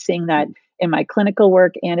 And I'm seeing that in my clinical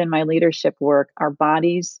work and in my leadership work. Our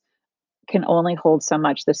bodies can only hold so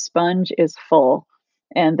much. The sponge is full.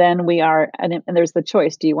 And then and there's the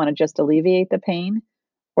choice. Do you want to just alleviate the pain,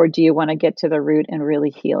 or do you want to get to the root and really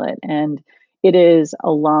heal it? And it is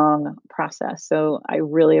a long process. So I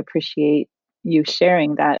really appreciate you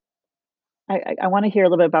sharing that. I want to hear a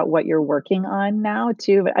little bit about what you're working on now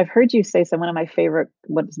too. But I've heard you say some one of my favorite,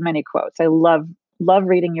 what's many quotes. I love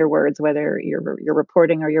reading your words, whether you're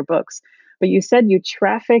reporting or your books. But you said you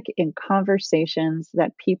traffic in conversations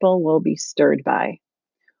that people will be stirred by.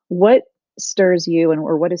 What stirs you, and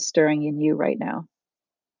or what is stirring in you right now?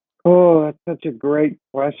 Oh, that's such a great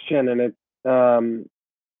question, and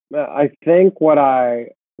I think what I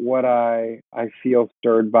feel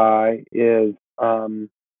stirred by is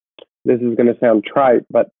this is going to sound trite,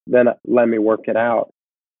 but then let me work it out.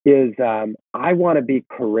 Is I want to be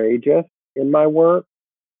courageous in my work.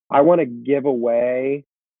 I want to give away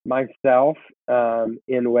myself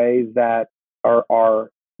in ways that are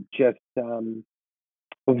just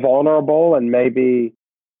vulnerable, and maybe,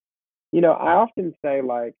 I often say,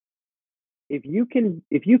 like, if you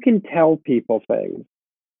can tell people things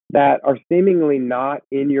that are seemingly not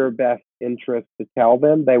in your best interest to tell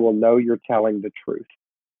them, they will know you're telling the truth,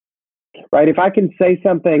 right? If I can say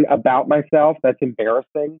something about myself that's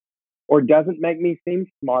embarrassing, or doesn't make me seem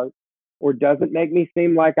smart, or doesn't make me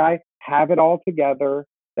seem like I have it all together,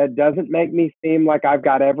 that doesn't make me seem like I've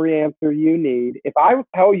got every answer you need, if I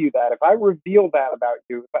tell you that, if I reveal that about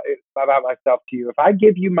you, about myself to you, if I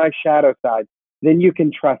give you my shadow side, then you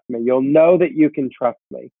can trust me. You'll know that you can trust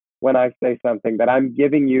me when I say something, that I'm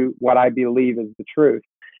giving you what I believe is the truth.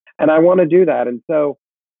 And I want to do that. And so,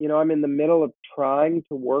 I'm in the middle of trying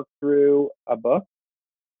to work through a book,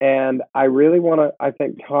 and I really want to, I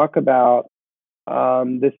think, talk about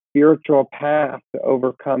this spiritual path to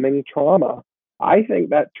overcoming trauma. I think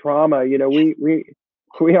that trauma,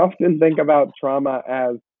 we often think about trauma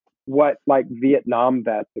as what, like, Vietnam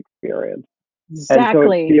vets experience, and so it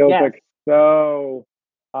Exactly. feels Yes. like so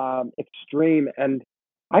extreme. And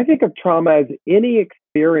I think of trauma as any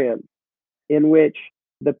experience in which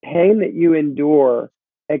the pain that you endure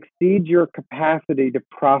exceeds your capacity to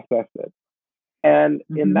process it. And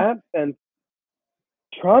in Hmm. that sense,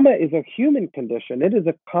 trauma is a human condition. It is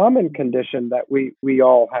a common condition that we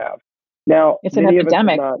all have. Now, It's an many of us have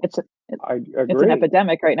epidemic. not. I It's an agree.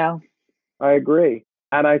 epidemic right now. I agree.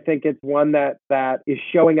 And I think it's one that is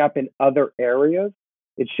showing up in other areas.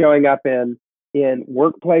 It's showing up in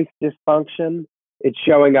workplace dysfunction. It's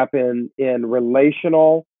showing up in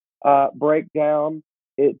relational breakdown.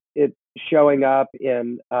 It's showing up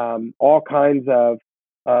in all kinds of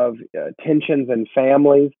tensions in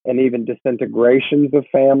families, and even disintegrations of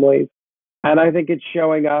families. And I think it's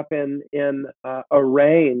showing up in a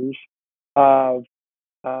range of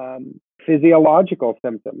physiological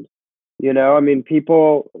symptoms. I mean,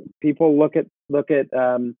 people look at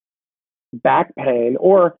back pain,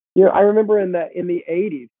 or, I remember in the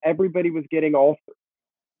 80s, everybody was getting ulcers.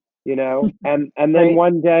 And then Right.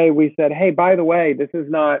 one day we said, hey, by the way, this is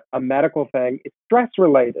not a medical thing; it's stress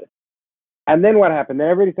related. And then what happened? Then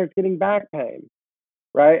everybody starts getting back pain,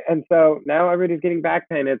 right? And so now everybody's getting back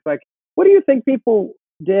pain. It's like, what do you think people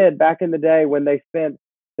did back in the day when they spent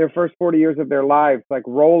their first 40 years of their lives, like,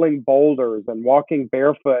 rolling boulders and walking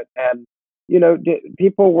barefoot? And,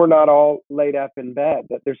 people were not all laid up in bed.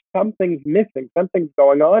 That there's something's missing, something's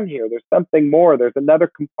going on here. There's something more. There's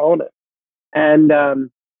another component. And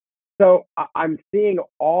so I'm seeing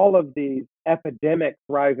all of these epidemics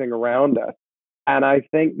rising around us, and I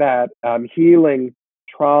think that healing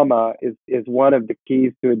trauma is one of the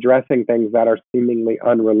keys to addressing things that are seemingly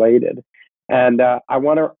unrelated. And I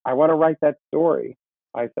want to write that story,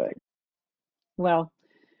 I think. Well,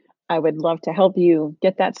 I would love to help you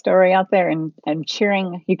get that story out there, and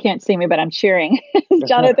cheering. You can't see me, but I'm cheering as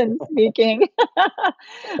Jonathan speaking.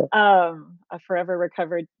 A forever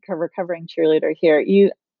recovering cheerleader here.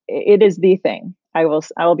 It is the thing. I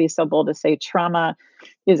will be so bold to say trauma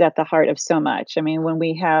is at the heart of so much. I mean, when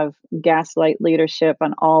we have gaslight leadership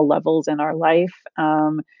on all levels in our life,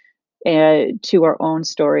 to our own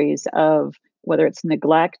stories of whether it's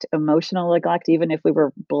neglect, emotional neglect, even if we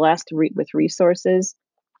were blessed with resources,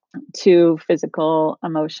 to physical,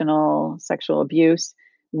 emotional, sexual abuse.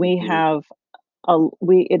 We Mhm. have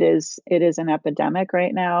we it is an epidemic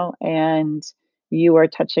right now, and you are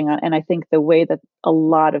touching on, and I think the way that a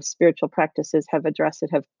lot of spiritual practices have addressed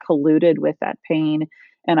it have colluded with that pain.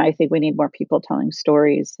 And I think we need more people telling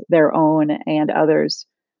stories, their own and others,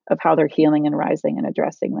 of how they're healing and rising and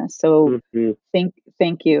addressing this. So Mhm.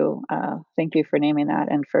 thank you for naming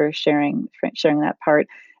that, and for sharing that part.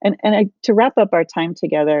 To wrap up our time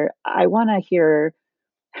together, I want to hear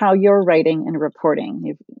how you're writing and reporting.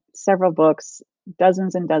 You've several books.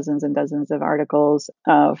 dozens and dozens and dozens of articles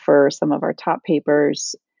for some of our top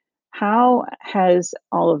papers. How has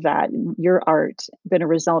all of that, your art, been a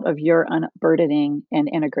result of your unburdening and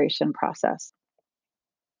integration process?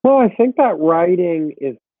 Well, I think that writing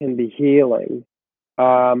is can be healing.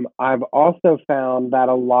 I've also found that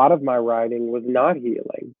a lot of my writing was not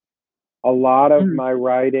healing. A lot of Mm, my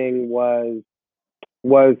writing was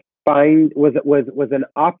an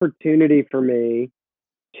opportunity for me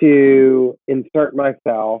to insert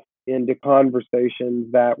myself into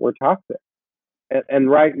conversations that were toxic. And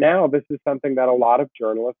right now, this is something that a lot of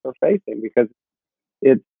journalists are facing because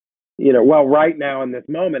it's, well, right now in this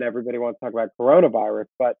moment, everybody wants to talk about coronavirus,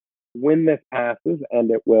 but when this passes, and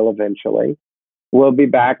it will eventually, we'll be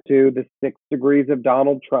back to the 6 degrees of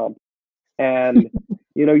Donald Trump. And,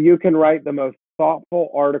 you can write the most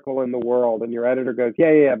thoughtful article in the world, and your editor goes,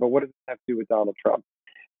 yeah, yeah, yeah, but what does this have to do with Donald Trump?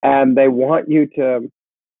 And they want you to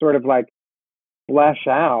sort of like flesh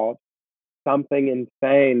out something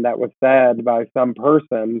insane that was said by some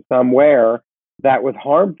person somewhere that was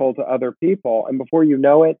harmful to other people. And before you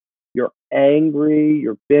know it, you're angry,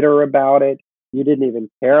 you're bitter about it, you didn't even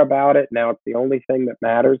care about it. Now it's the only thing that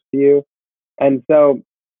matters to you. And so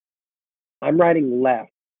I'm writing less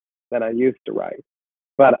than I used to write,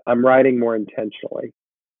 but I'm writing more intentionally.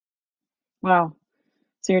 wow.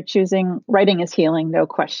 So you're choosing writing is healing, no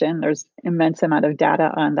question. There's immense amount of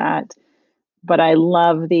data on that. But I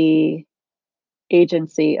love the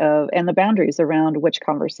agency of and the boundaries around which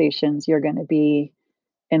conversations you're going to be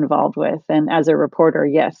involved with. And as a reporter,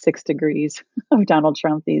 yes, 6 degrees of Donald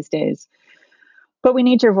Trump these days. But we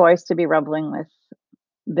need your voice to be rumbling with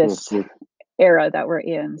this Mhm. era that we're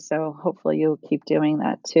in. So hopefully you'll keep doing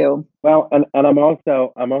that too. Well, and I'm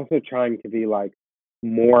also trying to be like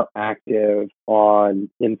more active on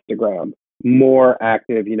Instagram, more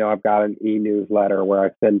active. I've got an e-newsletter where I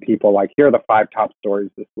send people like, here are the 5 top stories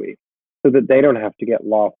this week, so that they don't have to get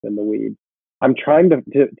lost in the weeds. I'm trying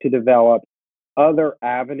to develop other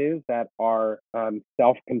avenues that are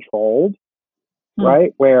self-controlled, Hmm.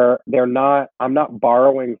 right? Where I'm not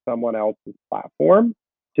borrowing someone else's platform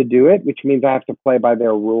to do it, which means I have to play by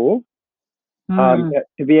their rules, Mm,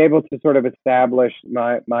 to be able to sort of establish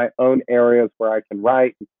my own areas where I can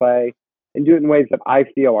write and play and do it in ways that I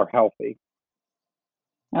feel are healthy.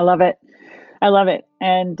 I love it. I love it.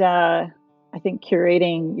 And I think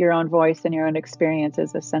curating your own voice and your own experience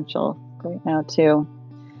is essential right now, too.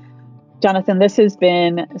 Jonathan, this has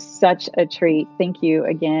been such a treat. Thank you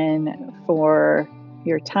again for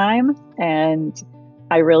your time. And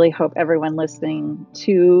I really hope everyone listening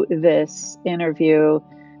to this interview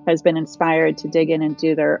has been inspired to dig in and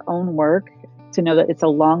do their own work, to know that it's a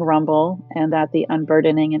long rumble and that the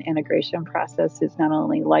unburdening and integration process is not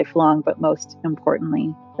only lifelong, but most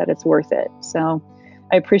importantly, that it's worth it. So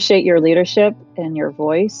I appreciate your leadership and your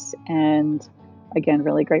voice. And again,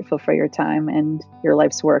 really grateful for your time and your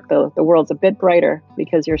life's work. The world's a bit brighter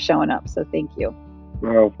because you're showing up. So thank you.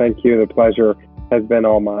 Well, thank you. The pleasure has been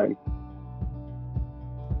all mine.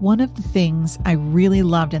 One of the things I really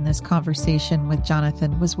loved in this conversation with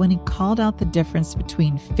Jonathan was when he called out the difference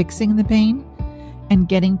between fixing the pain and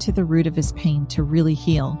getting to the root of his pain to really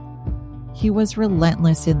heal. He was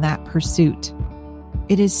relentless in that pursuit.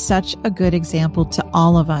 It is such a good example to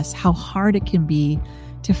all of us how hard it can be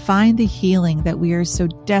to find the healing that we are so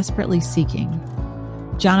desperately seeking.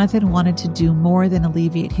 Jonathan wanted to do more than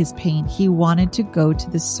alleviate his pain. He wanted to go to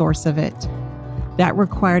the source of it. That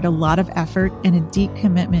required a lot of effort and a deep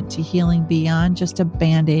commitment to healing beyond just a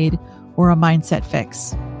Band-Aid or a mindset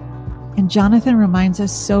fix. And Jonathan reminds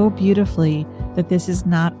us so beautifully that this is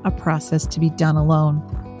not a process to be done alone.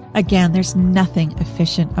 Again, there's nothing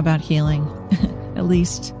efficient about healing, at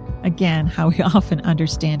least, again, how we often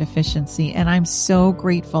understand efficiency. And I'm so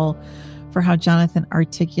grateful for how Jonathan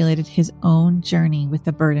articulated his own journey with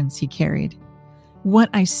the burdens he carried. What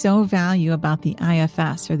I so value about the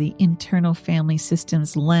IFS, or the internal family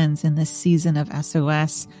systems lens, in this season of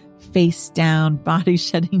SOS, face down, body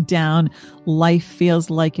shutting down, life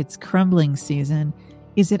feels like it's crumbling season,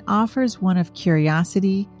 is it offers one of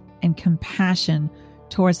curiosity and compassion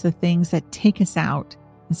towards the things that take us out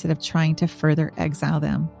instead of trying to further exile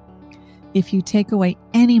them. If you take away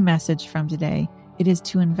any message from today, it is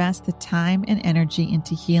to invest the time and energy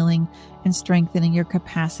into healing and strengthening your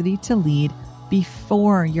capacity to lead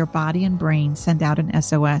before your body and brain send out an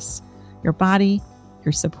SOS. Your body,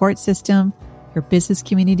 your support system, your business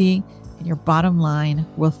community, and your bottom line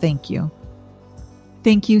will thank you.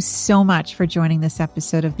 Thank you so much for joining this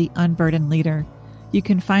episode of The Unburdened Leader. You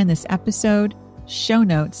can find this episode, show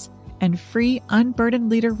notes, and free Unburdened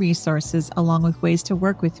Leader resources along with ways to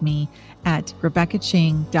work with me at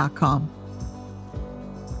RebeccaChing.com.